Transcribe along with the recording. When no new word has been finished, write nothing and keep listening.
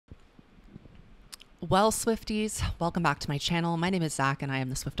Well, Swifties, welcome back to my channel. My name is Zach and I am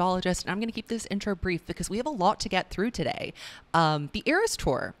the Swiftologist, and I'm going to keep this intro brief because we have a lot to get through today. The ERAS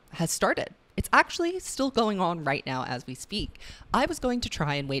tour has started. It's actually still going on right now as we speak. I was going to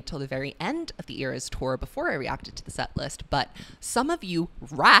try and wait till the very end of the ERAS tour before I reacted to the set list, but some of you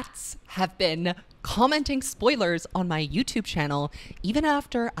rats have been commenting spoilers on my YouTube channel even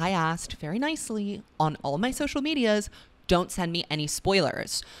after I asked very nicely on all my social medias, don't send me any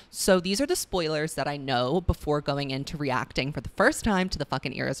spoilers. So these are the spoilers that I know before going into reacting for the first time to the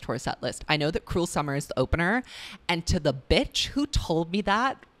fucking ERAS tour set list. I know that Cruel Summer is the opener, and to the bitch who told me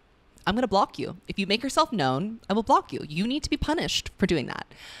that, I'm gonna block you. If you make yourself known, I will block you. You need to be punished for doing that.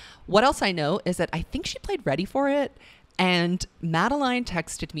 What else I know is that I think she played Ready for It, and Madeline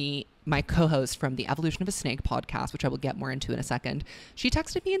texted me, my co-host from the Evolution of a Snake podcast, which I will get more into in a second. She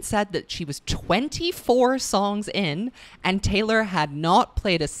texted me and said that she was 24 songs in and Taylor had not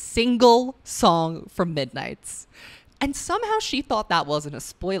played a single song from Midnights. And somehow she thought that wasn't a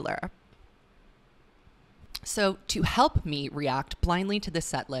spoiler. So to help me react blindly to this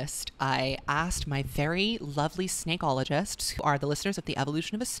set list, I asked my very lovely snakeologists, who are the listeners of the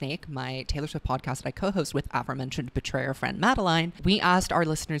Evolution of a Snake, my Taylor Swift podcast that I co-host with aforementioned betrayer friend Madeline. We asked our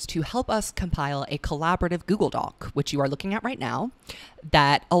listeners to help us compile a collaborative Google Doc, which you are looking at right now,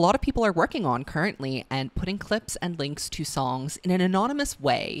 that a lot of people are working on currently and putting clips and links to songs in an anonymous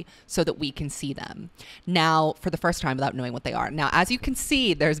way so that we can see them. Now, for the first time without knowing what they are. Now, as you can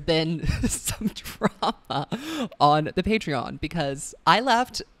see, there's been some drama on the Patreon because I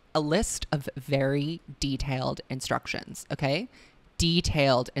left a list of very detailed instructions, okay?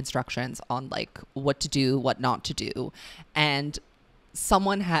 Detailed instructions on like what to do, what not to do. And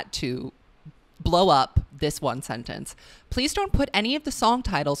someone had to blow up this one sentence. Please don't put any of the song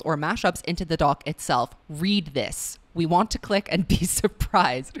titles or mashups into the doc itself. Read this. We want to click and be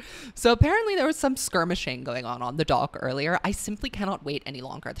surprised. So apparently there was some skirmishing going on the doc earlier. I simply cannot wait any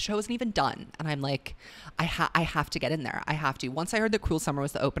longer. The show isn't even done. And I'm like, I have to get in there. I have to. Once I heard that Cruel Summer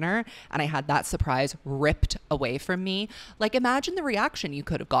was the opener and I had that surprise ripped away from me, like imagine the reaction you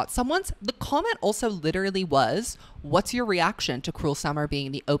could have got. The comment also literally was, what's your reaction to Cruel Summer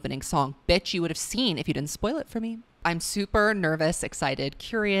being the opening song? Bitch, you would have seen if you didn't spoil it for me. I'm super nervous, excited,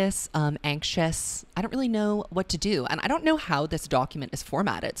 curious, anxious. I don't really know what to do. And I don't know how this document is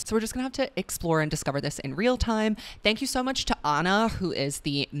formatted. So we're just gonna have to explore and discover this in real time. Thank you so much to Anna, who is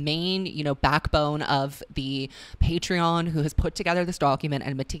the main, backbone of the Patreon, who has put together this document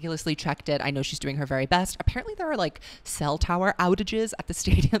and meticulously checked it. I know she's doing her very best. Apparently there are like cell tower outages at the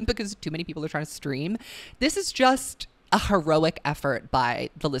stadium because too many people are trying to stream. This is just a heroic effort by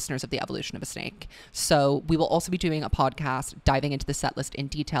the listeners of the Evolution of a Snake. So we will also be doing a podcast diving into the set list in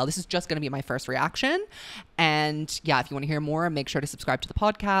detail. This is just going to be my first reaction. And yeah, if you want to hear more, make sure to subscribe to the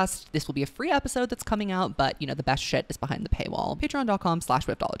podcast. This will be a free episode that's coming out, but the best shit is behind the paywall.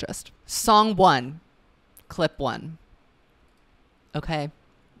 Patreon.com/Swiftologist. Song 1, clip 1. Okay,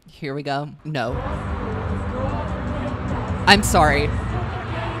 here we go. No. I'm sorry.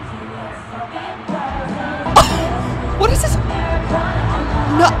 What is this? No.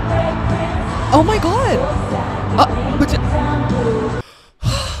 Oh my god.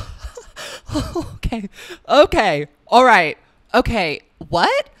 Okay. Okay. All right. Okay.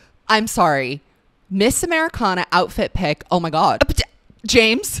 What? I'm sorry. Miss Americana outfit pick. Oh my god.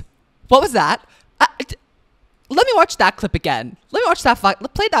 James, what was that? Let me watch that clip again. Let me watch that.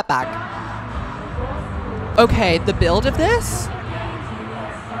 Play that back. Okay. The build of this.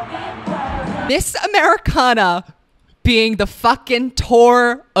 Miss Americana being the fucking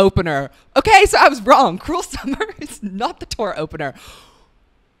tour opener. Okay, so I was wrong. Cruel Summer is not the tour opener.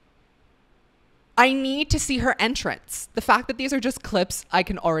 I need to see her entrance. The fact that these are just clips, I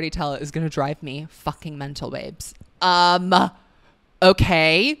can already tell is gonna drive me fucking mental, babes.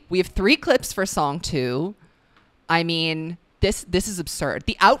 Okay, we have 3 clips for song 2. I mean, this is absurd.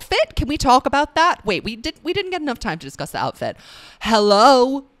 The outfit, can we talk about that? Wait, we didn't get enough time to discuss the outfit.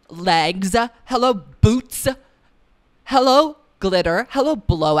 Hello, legs. Hello, boots. Hello, glitter. Hello,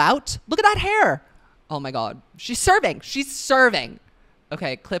 blowout. Look at that hair. Oh my god. She's serving. She's serving.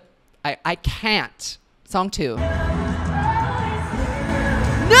 Okay, clip. I can't. Song 2. No!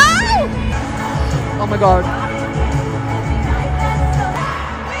 Oh my god.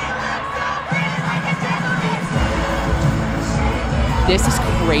 This is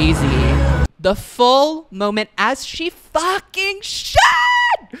crazy. The full moment as she fucking should.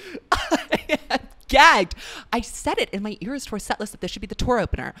 I am gagged. I said it in my ERAS tour set list that this should be the tour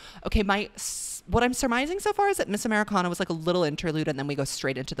opener. Okay, what I'm surmising so far is that Miss Americana was like a little interlude and then we go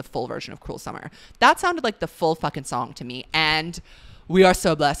straight into the full version of Cruel Summer. That sounded like the full fucking song to me, and we are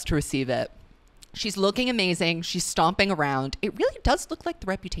so blessed to receive it. She's looking amazing. She's stomping around. It really does look like the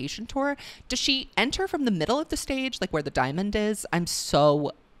Reputation tour. Does she enter from the middle of the stage, like where the diamond is? I'm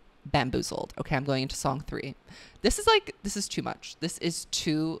so bamboozled. Okay, I'm going into song 3. This is too much. This is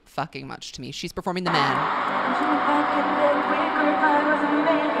too fucking much to me. She's performing The Man.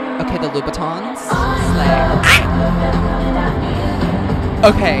 Okay, the Louboutins. Slay.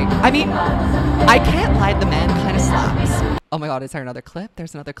 Okay, I mean, I can't lie, The Man kind of slaps. Oh my God, is there another clip?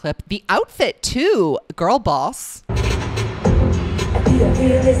 There's another clip. The outfit too, girl boss. We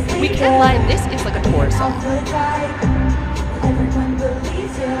can't lie, this is like a tour song.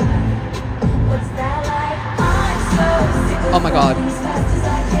 Oh my God.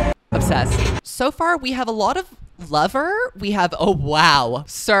 Obsessed. So far, we have a lot of Lover. We have, oh wow,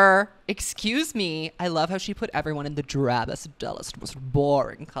 sir, excuse me. I love how she put everyone in the drabbest, dullest, most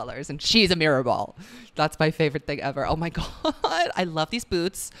boring colors, and she's a mirror ball. That's my favorite thing ever. Oh my God, I love these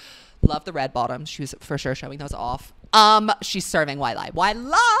boots. Love the red bottoms. She was for sure showing those off. She's serving Why Lie? Why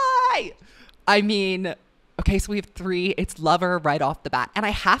Lie? I mean, okay, so we have 3. It's Lover right off the bat, and I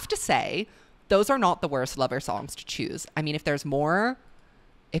have to say, those are not the worst Lover songs to choose. I mean, if there's more,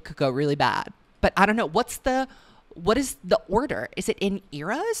 it could go really bad. But I don't know. What is the order? Is it in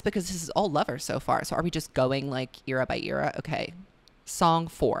eras? Because this is all Lover so far. So are we just going like era by era? Okay. Song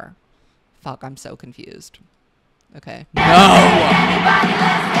 4. Fuck, I'm so confused. Okay. No!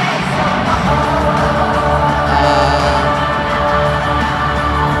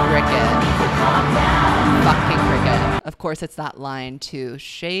 Cricket. Fucking cricket. Of course, it's that line too.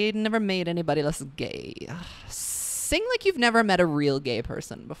 Shade never made anybody less gay. Sing like you've never met a real gay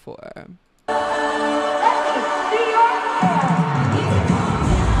person before.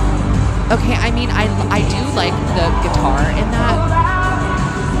 Okay, I mean, I do like the guitar in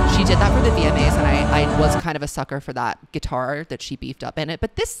that. She did that for the VMAs, and I was kind of a sucker for that guitar that she beefed up in it.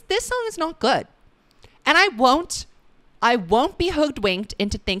 But this song is not good, and I won't be hoodwinked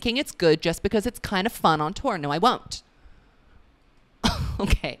into thinking it's good just because it's kind of fun on tour. No, I won't.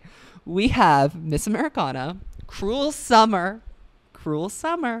 Okay, we have Miss Americana, Cruel Summer,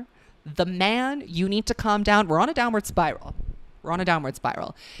 The Man, You Need to Calm Down. We're on a downward spiral.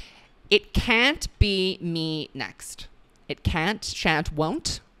 It can't be me next. It can't, shan't,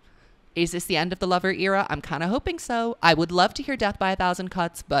 won't. Is this the end of the Lover era? I'm kind of hoping so. I would love to hear Death by a Thousand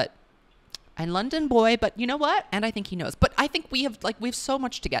Cuts, but and London Boy, but you know what? And I think he knows. But I think we have so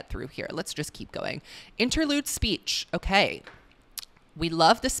much to get through here. Let's just keep going. Interlude speech. Okay. We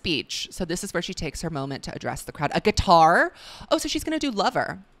love the speech. So this is where she takes her moment to address the crowd. A guitar. Oh, so she's going to do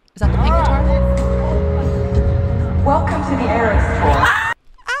Lover. Is that the pink guitar? Welcome to the ERAS tour.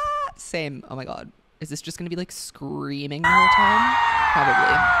 Same. Oh my God. Is this just going to be like screaming the whole time?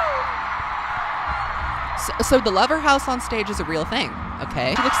 Probably. So the Lover House on stage is a real thing.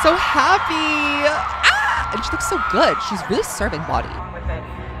 Okay. She looks so happy. And she looks so good. She's really serving body.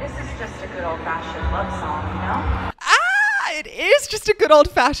 This is just a good old-fashioned love song, you know? It is just a good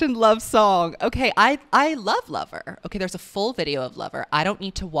old-fashioned love song. Okay, I love Lover. Okay, there's a full video of Lover. I don't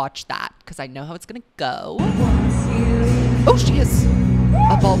need to watch that because I know how it's gonna go. Oh, she has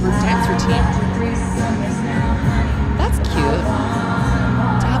a ballroom dance routine. That's cute.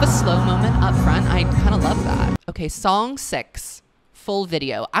 To have a slow moment up front, I kind of love that. Okay, song 6, full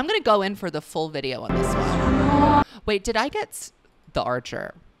video. I'm gonna go in for the full video on this one. Wait, did I get The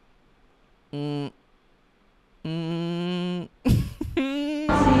Archer? Okay.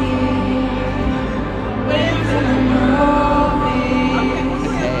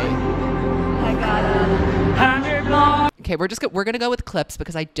 Okay, we're gonna go with clips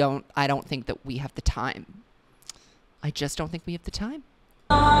because I don't think that we have the time. I just don't think we have the time.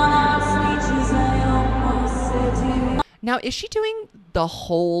 Now, is she doing the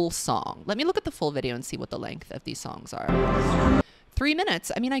whole song? Let me look at the full video and see what the length of these songs are. 3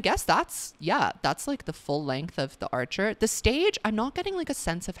 minutes. I mean, I guess that's like the full length of The Archer. The stage, I'm not getting like a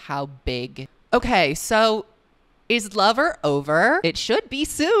sense of how big. Okay, so is Lover over? It should be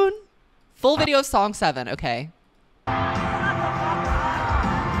soon. Full video of song 7. Okay.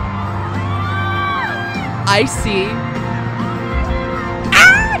 I see.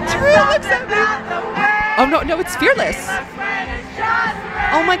 Drew looks at me. Oh no, it's Fearless.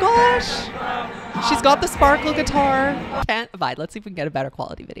 Oh my gosh. She's got the sparkle guitar. Can't abide. Let's see if we can get a better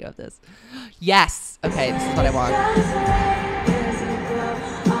quality video of this. Yes. Okay, this is what I want.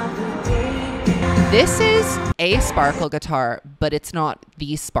 This is a sparkle guitar, but it's not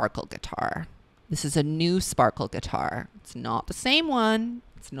the sparkle guitar. This is a new sparkle guitar. It's not the same one.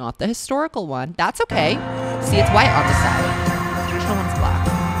 It's not the historical one. That's okay. See, it's white on the side. The traditional one's black.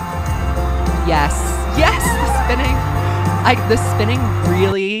 Yes. Yes, the spinning. The spinning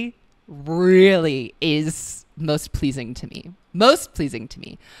really is most pleasing to me. Most pleasing to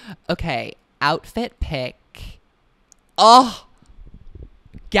me. Okay, outfit pick. Oh,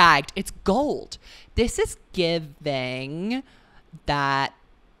 gagged. It's gold. This is giving that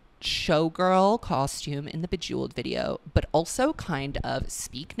showgirl costume in the Bejeweled video, but also kind of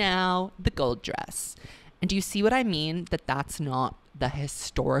Speak Now, the gold dress. And do you see what I mean? That that's not the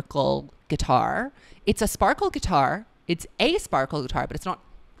historical guitar. It's a sparkle guitar. It's a sparkle guitar, but it's not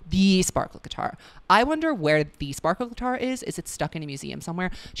the sparkle guitar. I wonder where the sparkle guitar is. Is it stuck in a museum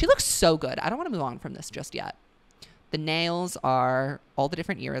somewhere? She looks so good. I don't want to move on from this just yet. The nails are all the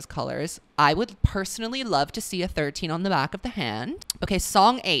different ERAS colors. I would personally love to see a 13 on the back of the hand. Okay,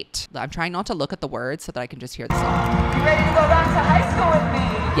 song 8. I'm trying not to look at the words so that I can just hear the song. You ready to go back to high school with me?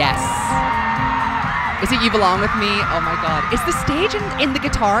 Yes. Is it You Belong With Me? Oh my God. Is the stage in the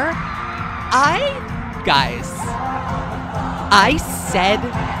guitar? Guys, I said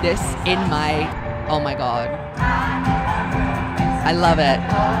this in my, oh my God. I love it.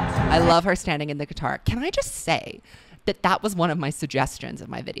 I love her standing in the guitar. Can I just say that that was one of my suggestions of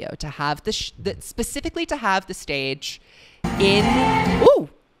my video, to have specifically to have the stage in, ooh,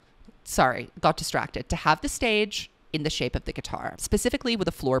 sorry, got distracted, to have the stage in the shape of the guitar, specifically with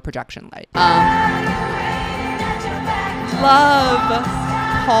a floor projection light. Love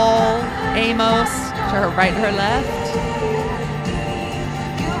Paul Amos to her right and her left.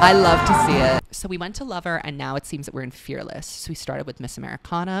 I love to see it. So we went to Lover, and now it seems that we're in Fearless. So we started with Miss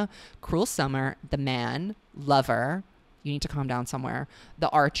Americana, Cruel Summer, The Man, Lover, You Need to Calm Down Somewhere, The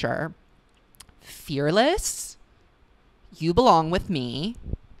Archer, Fearless, You Belong With Me.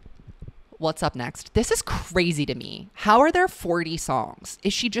 What's up next? This is crazy to me. How are there 40 songs?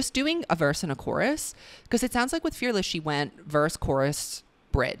 Is she just doing a verse and a chorus? Because it sounds like with Fearless, she went verse, chorus,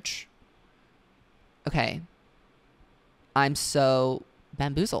 bridge. Okay. I'm so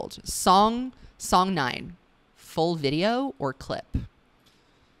bamboozled. Song 9, full video or clip?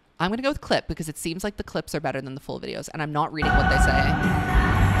 I'm going to go with clip because it seems like the clips are better than the full videos, and I'm not reading what they say.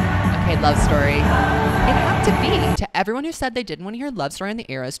 Okay, Love Story. It had to be. To everyone who said they didn't want to hear Love Story on the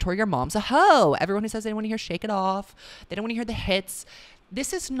ERAS tour, your mom's a hoe. Everyone who says they didn't want to hear Shake It Off, they don't want to hear the hits.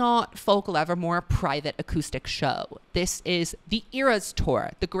 This is not Focal Evermore private acoustic show. This is the ERAS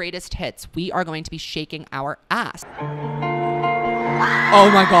tour, the greatest hits. We are going to be shaking our ass. Oh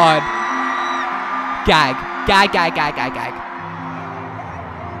my God. Gag.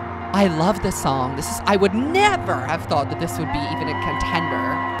 I love this song. I would never have thought that this would be even a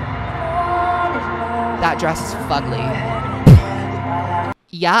contender. That dress is fugly.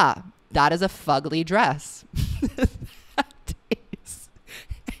 Yeah, that is a fugly dress.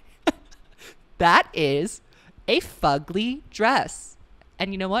 That is a fugly dress.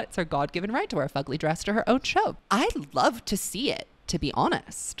 And you know what? It's her God-given right to wear a fugly dress to her own show. I love to see it, to be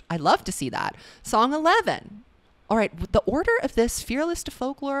honest. I love to see that. Song 11. All right, the order of this, Fearless to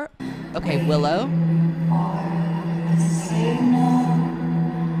Folklore. Okay, Willow.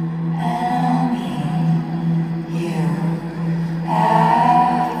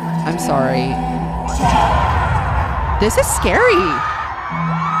 I'm sorry. This is scary.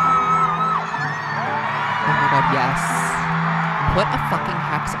 Oh my God, yes. Put a fucking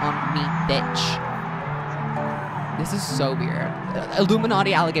hex on me, bitch. This is so weird.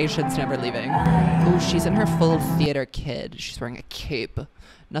 Illuminati allegations never leaving. Oh, she's in her full theater kid. She's wearing a cape.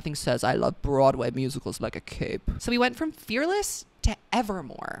 Nothing says I love Broadway musicals like a cape. So we went from Fearless to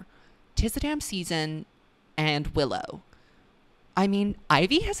Evermore, 'Tis the Damn Season, and Willow. I mean,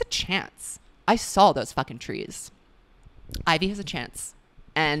 Ivy has a chance. I saw those fucking trees. Ivy has a chance,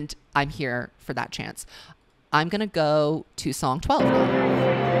 and I'm here for that chance. I'm gonna go to song 12 now.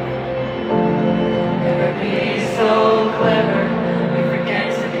 Never be so clever, we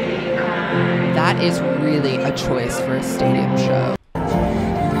forget to be kind. That is really a choice for a stadium show.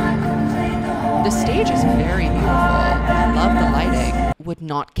 The stage is very beautiful. I love the lighting. Would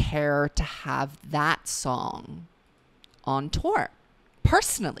not care to have that song on tour.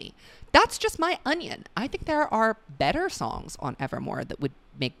 Personally, that's just my onion. I think there are better songs on Evermore that would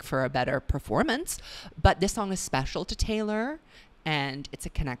make for a better performance, but this song is special to Taylor, and it's a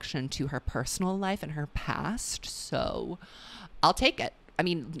connection to her personal life and her past, so I'll take it. I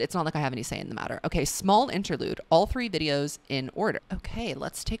mean, it's not like I have any say in the matter. Okay, small interlude, all 3 videos in order. Okay,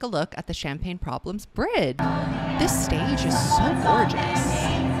 let's take a look at the Champagne Problems bridge. This stage is so gorgeous.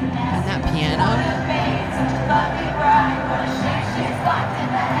 And that piano.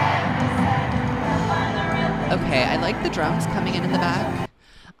 Okay, I like the drums coming in the back.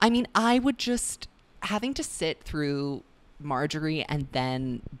 I mean, I would just, having to sit through Marjorie and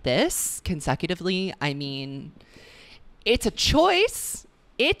then this consecutively, I mean, it's a choice.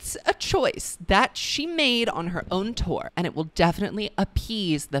 It's a choice that she made on her own tour, and it will definitely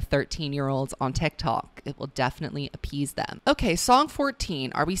appease the 13-year-olds on TikTok. It will definitely appease them. Okay, song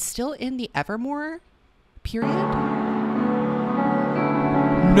 14. Are we still in the Evermore period?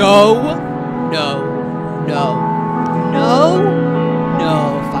 No, no, no, no,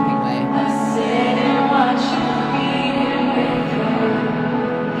 no fucking way.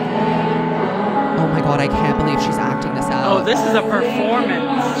 Oh my God, I can't believe she's acting this out. Oh, this is a performance.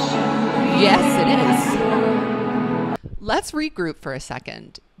 Yes, it is. Let's regroup for a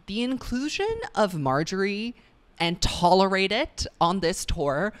second. The inclusion of Marjorie and Tolerate It on this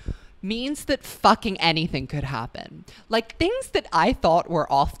tour means that fucking anything could happen. Like, things that I thought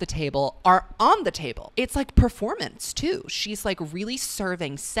were off the table are on the table. It's like performance too. She's like really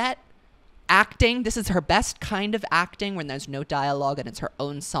serving set acting. This is her best kind of acting when there's no dialogue and it's her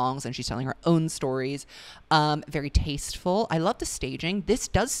own songs and she's telling her own stories. Very tasteful. I love the staging. This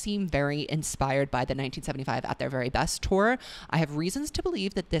does seem very inspired by the 1975 At Their Very Best tour. I have reasons to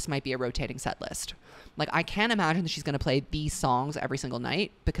believe that this might be a rotating set list. Like, I can't imagine that she's going to play these songs every single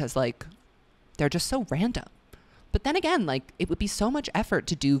night because, like, they're just so random. But then again, like, it would be so much effort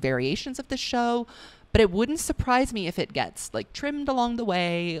to do variations of this show, but it wouldn't surprise me if it gets, like, trimmed along the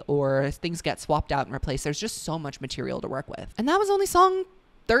way or things get swapped out and replaced. There's just so much material to work with. And that was only song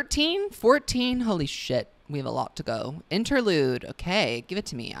 13, 14. Holy shit. We have a lot to go. Interlude. Okay, give it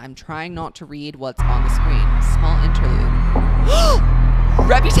to me. I'm trying not to read what's on the screen. Small interlude.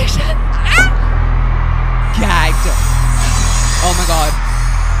 Reputation. Ah! Gagged. Oh my God.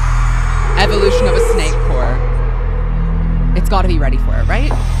 Evolution of a snake core. It's got to be ready for it,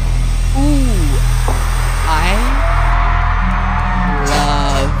 right? Ooh. I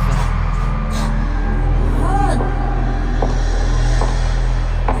love.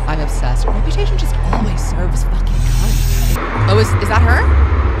 I'm obsessed. Reputation just always serves fucking cunt. Oh, is that her?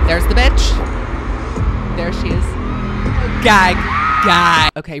 There's the bitch. There she is. Gag.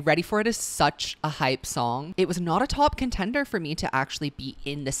 Gag. Okay, Ready For It is such a hype song. It was not a top contender for me to actually be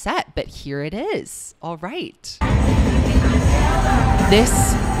in the set, but here it is. All right. This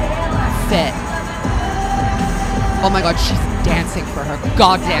fit. Oh my God, she's dancing for her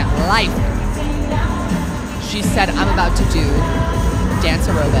goddamn life. She said, I'm about to do dance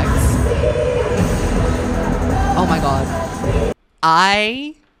aerobics. Oh my God.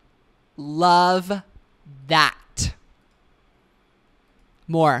 I love that.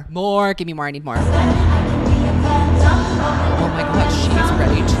 More, give me more, I need more. Oh my God, she's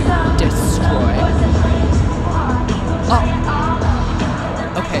ready to destroy. Oh.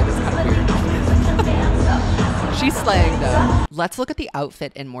 Okay, this is kind of weird. She's slaying though. Let's look at the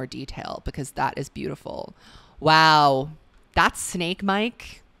outfit in more detail because that is beautiful. Wow, that's Snake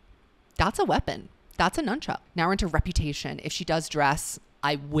Mike. That's a weapon. That's a nunchuck. Now we're into Reputation. If she does dress,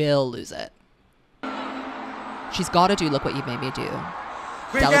 I will lose it. She's got to do Look What You Made Me Do.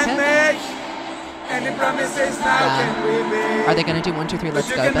 Delicate? Yeah. Are they going to do 1, 2, 3, let's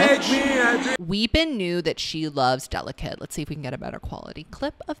go, bitch? Weepin' knew that she loves Delicate. Let's see if we can get a better quality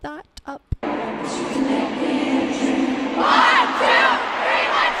clip of that up. 1, 2, 3, let's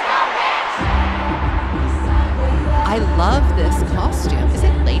go, bitch! I love this costume. Is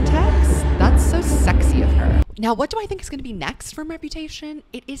it latex? That's so sexy of her. Now, what do I think is going to be next from Reputation?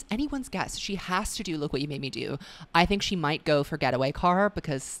 It is anyone's guess. She has to do Look What You Made Me Do. I think she might go for Getaway Car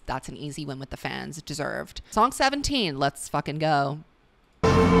because that's an easy win with the fans. Deserved. Song 17. Let's fucking go.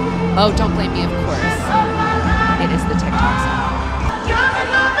 Oh, Don't Blame Me, of course. It is the TikTok song.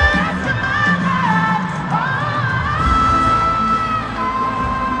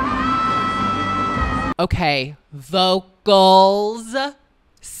 Okay. Vocals.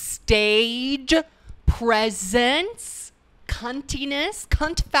 Stage. Presence, cuntiness,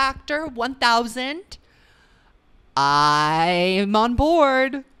 cunt factor 1000. I'm on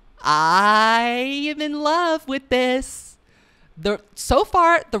board. I am in love with this. So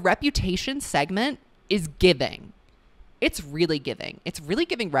far, the Reputation segment is giving. It's really giving. It's really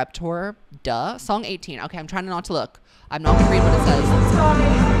giving Rep Tour. Duh. Song 18. Okay, I'm trying not to look. I'm not going to read what it says.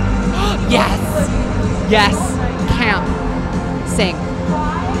 Yes. Yes. Camp. Sing.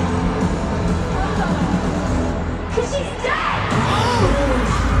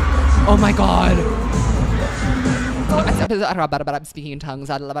 Oh my God. I'm speaking in tongues.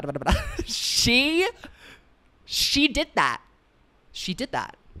 She did that. She did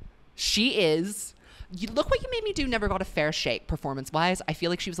that. She is. Look What You Made Me Do never got a fair shake performance-wise. I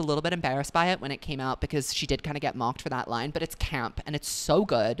feel like she was a little bit embarrassed by it when it came out because she did kind of get mocked for that line, but it's camp and it's so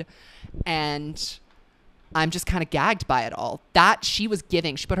good. And I'm just kind of gagged by it all. That she was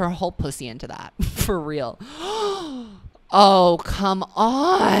giving. She put her whole pussy into that. For real. Oh, come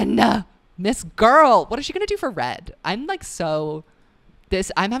on. Miss Girl. What is she going to do for red? I'm like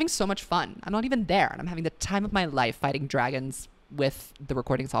I'm having so much fun. I'm not even there. And I'm having the time of my life fighting dragons with the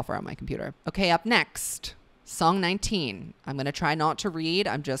recording software on my computer. Okay, up next. Song 19. I'm going to try not to read.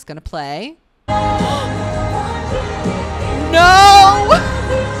 I'm just going to play. No!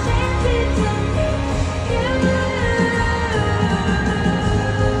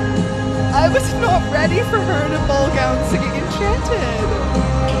 I was not ready for her in a ball gown singing Enchanted.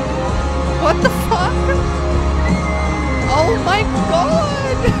 What the fuck? Oh my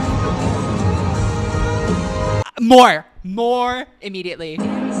god! More immediately.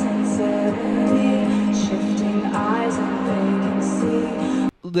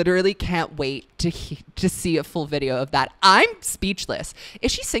 Literally can't wait to see a full video of that. I'm speechless.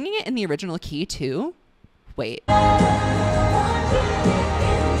 Is she singing it in the original key too? Wait.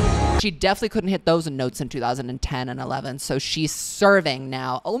 She definitely couldn't hit those notes in 2010 and 11, so she's serving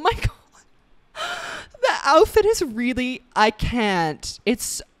now. Oh my god. The outfit is really, I can't.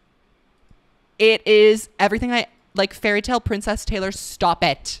 It is everything I like. Fairy tale princess Taylor, stop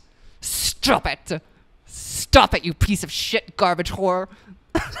it. Stop it. Stop it, you piece of shit garbage whore.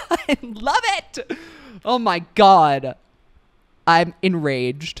 I love it. Oh my god. I'm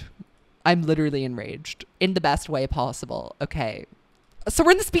enraged. I'm literally enraged in the best way possible. Okay. So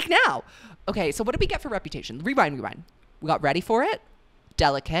we're in the speak now. Okay, so what did we get for reputation? Rewind. We got ready for it.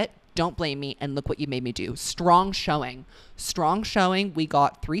 Delicate. Don't blame me. And look what you made me do. Strong showing. Strong showing. We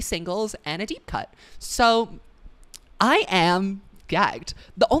got 3 singles and a deep cut. So I am gagged.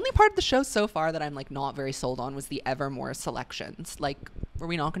 The only part of the show so far that I'm like not very sold on was the Evermore selections. Like, were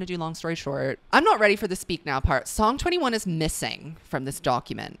we not going to do long story short? I'm not ready for the speak now part. Song 21 is missing from this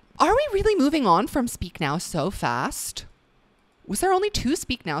document. Are we really moving on from speak now so fast? Was there only 2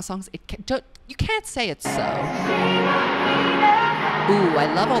 Speak Now songs? You can't say it's so. Ooh,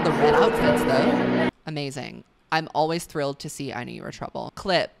 I love all the red outfits though. Amazing. I'm always thrilled to see I Knew You Were Trouble.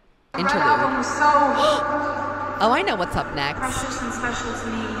 Clip. Interlude. Oh, I know what's up next.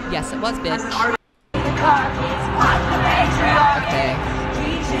 Yes, it was, bitch. Okay.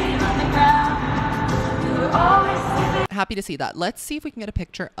 Happy to see that. Let's see if we can get a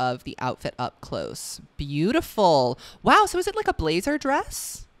picture of the outfit up close. Beautiful. Wow, so is it like a blazer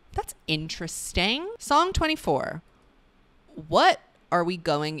dress? That's interesting. Song 24. What are we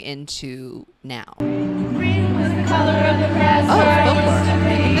going into now? Oh,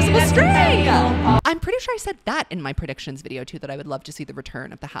 folklore. Invisible string. I'm pretty sure I said that in my predictions video too, that I would love to see the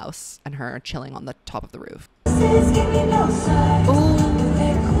return of the house and her chilling on the top of the roof.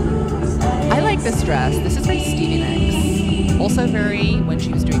 I like this dress. This is very Stevie Nicks. Also very when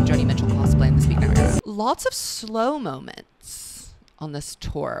she was doing Joni Mitchell cosplay in the Speak Now era. Lots of slow moments on this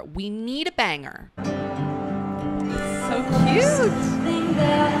tour. We need a banger. So cute.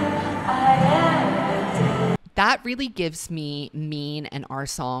 That really gives me Mean and Our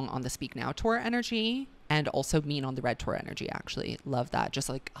Song on the Speak Now tour energy, and also Mean on the Red tour energy, actually. Love that. Just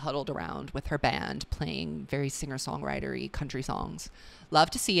like huddled around with her band playing very singer-songwriter-y country songs. Love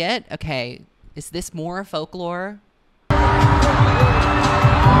to see it. Okay, is this more folklore?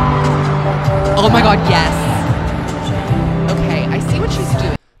 Oh my god, yes. Okay, I see what she's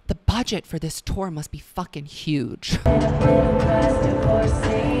doing. The budget for this tour must be fucking huge.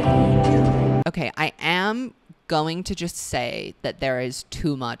 Okay, I am going to just say that there is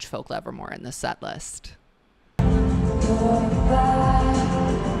too much Folk Evermore in this set list.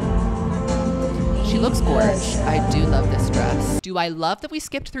 She looks gorgeous. I do love this dress. Do I love that we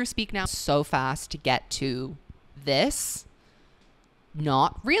skipped through Speak Now so fast to get to this?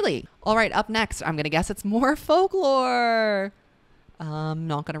 Not really. All right, up next, I'm gonna guess it's more folklore.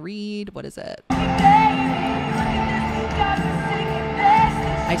 Not gonna read. What is it?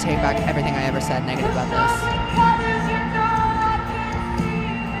 I take back everything I ever said negative about this.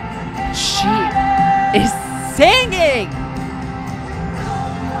 She is singing!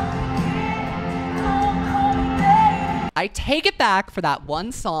 I take it back for that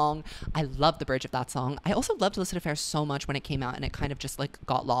one song. I love the bridge of that song. I also loved Illicit Affair so much when it came out, and it kind of just like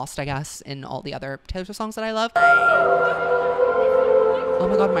got lost, I guess, in all the other Taylor Swift songs that I love. Oh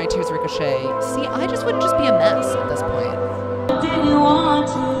my god, My Tears Ricochet. See, I just would just be a mess at this point.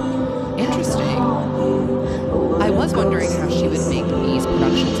 Interesting. I was wondering how she would make these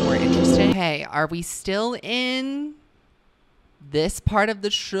productions more interesting. Hey, are we still in this part of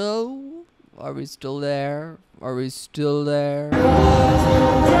the show? Are we still there? Are we still there?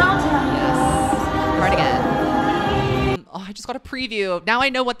 Yes. Cardigan. Oh, I just got a preview. Now I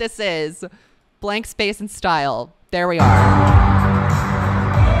know what this is. Blank Space and Style. There we are.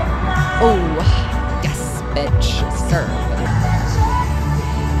 Oh, yes. bitch. Serve.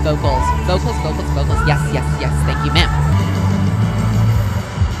 Vocals. Vocals, vocals, vocals. Yes, yes, yes. Thank you, ma'am.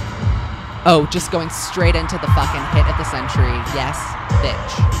 Oh, just going straight into the fucking hit of the century. Yes,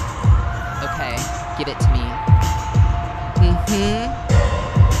 bitch. Okay, give it to me.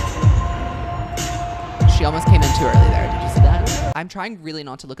 She almost came in too early there. Did you see that? I'm trying really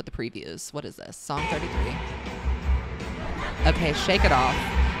not to look at the previews. What is this? Song 33. Okay, shake it off.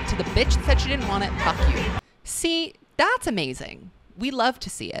 To the bitch that said she didn't want it, fuck you. See, that's amazing. We love to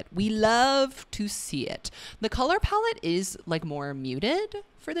see it. We love to see it. The color palette is like more muted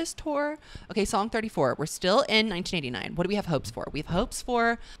for this tour. Okay, song 34. We're still in 1989. What do we have hopes for? We have hopes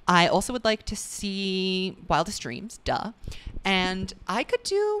for, I also would like to see Wildest Dreams, duh. And I could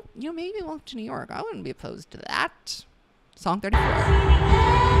do, you know, maybe Walk to New York. I wouldn't be opposed to that. Song 34.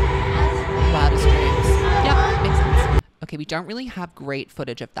 Wildest Dreams. Yep, makes sense. Okay, we don't really have great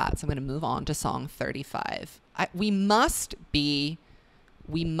footage of that, so I'm going to move on to song 35. We must be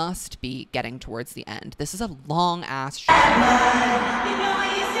getting towards the end. This is a long ass shot.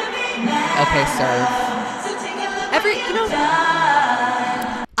 Okay, serve.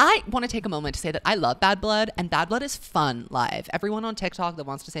 I want to take a moment to say that I love Bad Blood, and Bad Blood is fun live. Everyone on TikTok that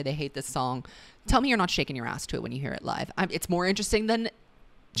wants to say they hate this song, tell me you're not shaking your ass to it when you hear it live. It's more interesting than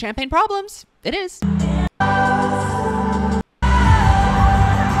Champagne Problems. It is.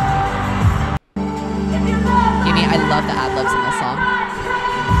 I love the ad-libs in this song.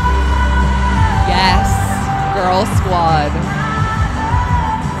 Yes, Girl Squad.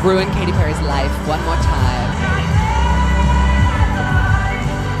 Ruin Katy Perry's life one more time.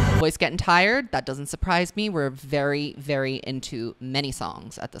 Voice getting tired? That doesn't surprise me. We're very, very into many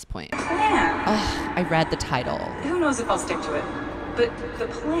songs at this point. Oh, I read the title. Who knows if I'll stick to it? But the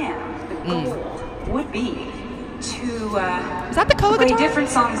plan, the goal, would be to is that the Koa play guitar? different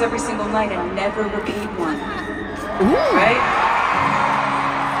songs every single night and never repeat one. Ooh. Right?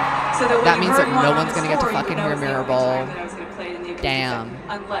 So that means that no one's going to get to fucking hear Mirrorball. Damn.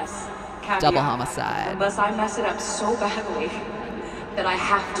 Unless, double homicide. Unless I mess it up so badly that I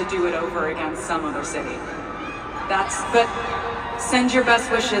have to do it over against some other city. But send your best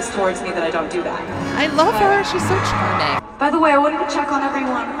wishes towards me that I don't do that. I love her. She's so charming. By the way, I wanted to check on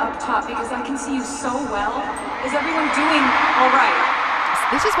everyone up top because I can see you so well. Is everyone doing all right?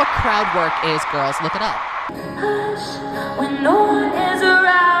 This is what crowd work is, girls. Look it up. When no one is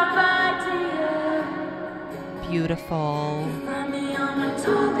around, my dear. Beautiful.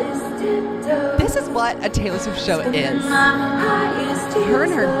 This is what a Taylor Swift show is. Her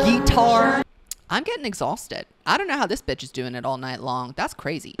and her guitar. I'm getting exhausted. I don't know how this bitch is doing it all night long. That's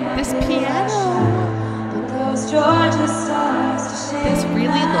crazy. This piano. This really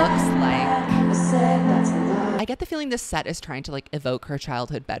looks like, I get the feeling this set is trying to like evoke her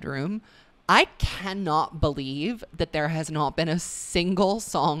childhood bedroom. I cannot believe that there has not been a single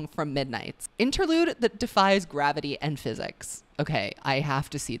song from Midnight's interlude that defies gravity and physics. Okay, I have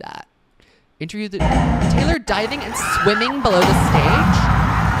to see that. Interlude that Taylor diving and swimming below the stage.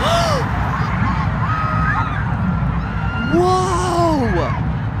 Whoa!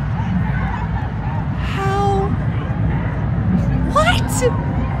 How? What?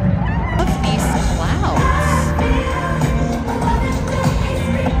 Of these clouds.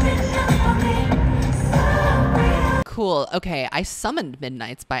 Cool. Okay, I summoned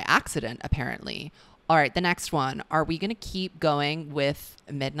Midnight's by accident, apparently. All right, the next one. Are we gonna keep going with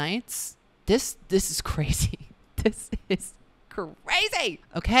Midnight's? This is crazy. This is crazy.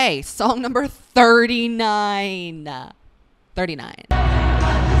 Okay, song number 39. 39.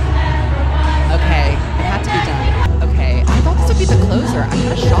 Okay, it had to be done. Okay, I thought this would be the closer. I'm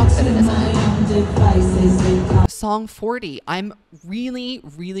kind of shocked that it isn't. Song 40. I'm really,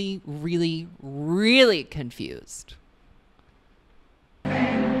 really, really, really confused.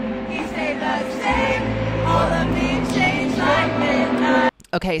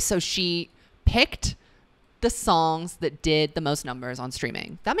 Okay, so she picked the songs that did the most numbers on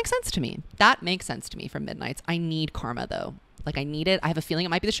streaming. That makes sense to me. That makes sense to me from Midnight's. I need Karma though. Like I need it. I have a feeling it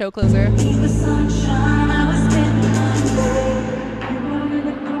might be the show closer.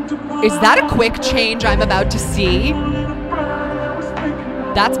 Is that a quick change I'm about to see?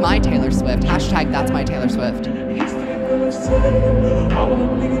 That's my Taylor Swift. Hashtag that's my Taylor Swift.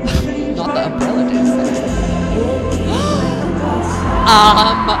 Not the umbrella dance.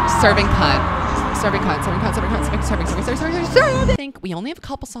 Serving cunt. Serving cunt, serving cunt, serving cunt, serving. I think we only have a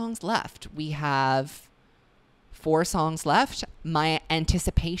couple songs left. We have 4 songs left. My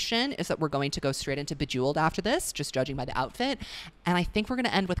anticipation is that we're going to go straight into Bejeweled after this, just judging by the outfit. And I think we're going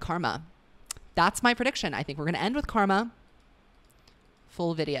to end with Karma. That's my prediction. I think we're going to end with Karma,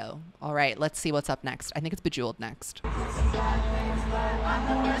 Full video. All right, let's see what's up next. I think it's Bejeweled next.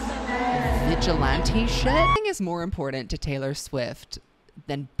 Vigilante shit. Nothing is more important to Taylor Swift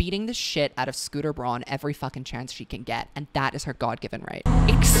than beating the shit out of Scooter Braun every fucking chance she can get, and that is her God-given right.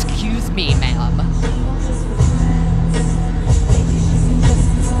 Excuse me, ma'am.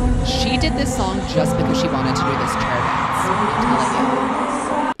 She did this song just because she wanted to do this chair dance. I'm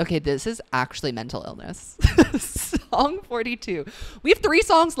telling you. Okay, this is actually mental illness. Song 42. We have 3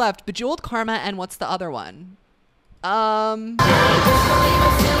 songs left. Bejeweled, Karma, and what's the other one? What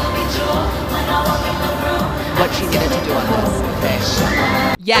she needed to do on this.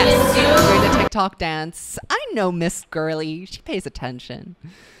 Okay. Yes, doing the TikTok dance. I know Miss Girly. She pays attention.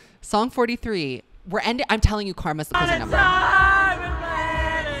 Song 43. We're ending. I'm telling you, Karma's the closing number.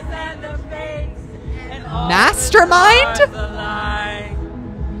 Mastermind?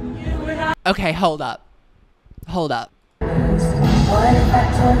 Okay, hold up. Hold up. What if I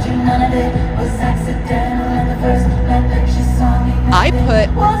told you none of it was accidental in the first night she saw me? I put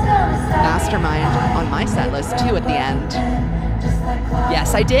Mastermind on my set list too at the end.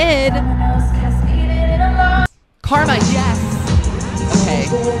 Yes, I did. Karma, yes. Okay.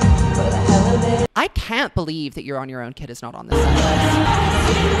 I can't believe that You're on Your Own Kid is not on this set list.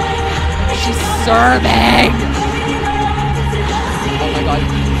 She's serving. Oh my God.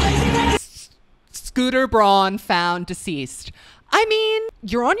 Scooter Braun found deceased. I mean,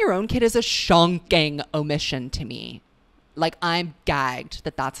 You're on Your Own Kid is a shocking omission to me. Like, I'm gagged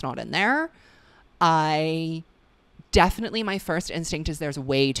that that's not in there. Definitely my first instinct is there's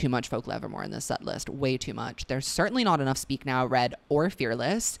way too much Folk Evermore in this set list. Way too much. There's certainly not enough Speak Now, Red, or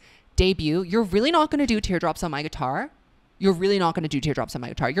Fearless. Debut. You're really not going to do Teardrops on My Guitar. You're really not going to do Teardrops on My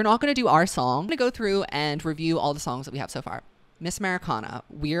Guitar. You're not going to do our song. I'm going to go through and review all the songs that we have so far. Miss Americana.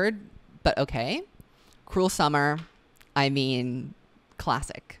 Weird, but okay. Cruel Summer. I mean,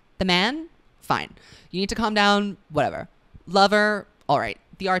 classic. The Man. Fine. You Need to Calm Down. Whatever. Lover. All right.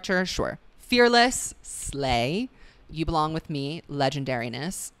 The Archer. Sure. Fearless. Slay. You Belong With Me.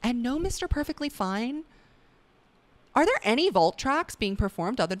 Legendariness. And No Mr. Perfectly Fine. Are there any Vault tracks being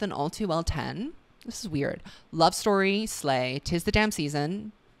performed other than All Too Well 10? This is weird. Love Story. Slay. Tis the Damn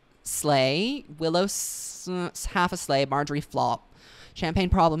Season. Slay. Willow. Half a Slay. Marjorie Flop. Champagne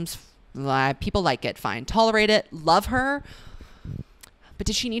Problems. People like it. Fine. Tolerate It. Love Her. But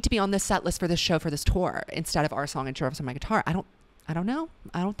did she need to be on this set list for this show, for this tour, instead of our song and Teardrops on My Guitar? I don't know.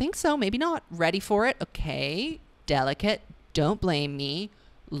 I don't think so. Maybe not. Ready For It. Okay. Delicate. Don't Blame Me.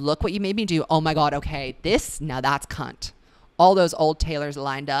 Look What You Made Me Do. Oh my God. Okay. Now that's cunt. All those old Taylors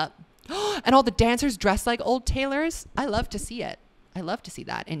lined up. And all the dancers dressed like old Taylors. I love to see it. I love to see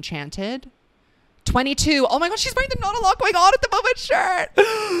that. Enchanted. 22. Oh my God. She's wearing the Not a Lot Going On at the moment shirt.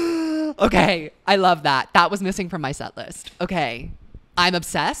 Okay. I love that. That was missing from my set list. Okay. I'm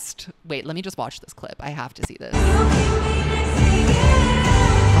obsessed. Wait, let me just watch this clip. I have to see this. Oh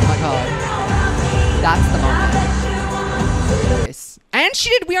my God. That's the moment. And she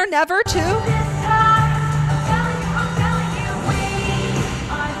did We Are Never too.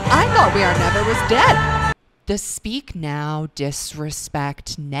 I thought We Are Never was dead. The Speak Now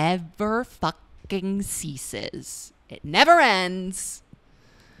disrespect never fucking ceases. It never ends.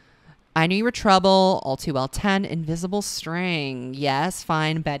 I Knew You Were Trouble, All Too Well 10, Invisible String. Yes,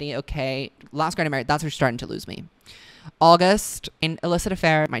 fine, Betty, okay. Last Garden Married, that's where you're starting to lose me. August, in Illicit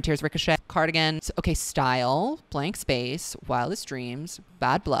Affair, My Tears Ricochet, Cardigan. Okay, Style, Blank Space, Wildest Dreams,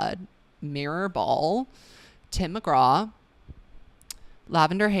 Bad Blood, Mirror Ball, Tim McGraw,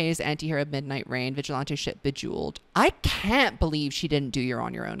 Lavender Haze, Antihero, Midnight Rain, Vigilante Shit, Bejeweled. I can't believe she didn't do You're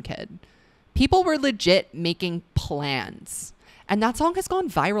on Your Own Kid. People were legit making plans. And that song has gone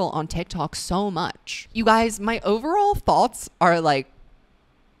viral on TikTok so much. You guys, my overall thoughts are like,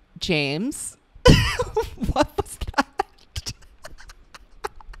 James, what was that?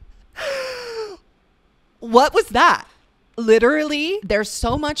 What was that? Literally, there's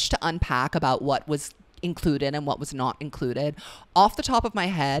so much to unpack about what was included and what was not included. Off the top of my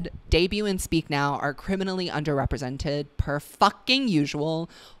head, Debut and Speak Now are criminally underrepresented per fucking usual.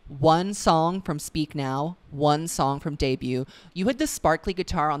 One song from Speak Now, one song from Debut. You had the sparkly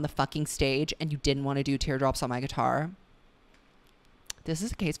guitar on the fucking stage and you didn't want to do Teardrops on My Guitar. This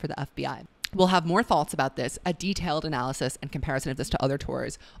is a case for the FBI. We'll have more thoughts about this, a detailed analysis and comparison of this to other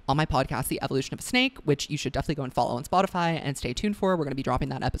tours on my podcast, The Evolution of a Snake, which you should definitely go and follow on Spotify and stay tuned for. We're going to be dropping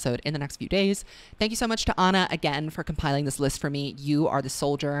that episode in the next few days. Thank you so much to Anna again for compiling this list for me. You are the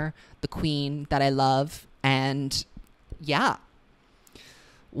soldier, the queen that I love. And yeah,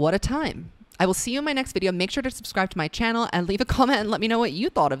 what a time. I will see you in my next video. Make sure to subscribe to my channel and leave a comment and let me know what you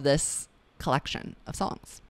thought of this collection of songs.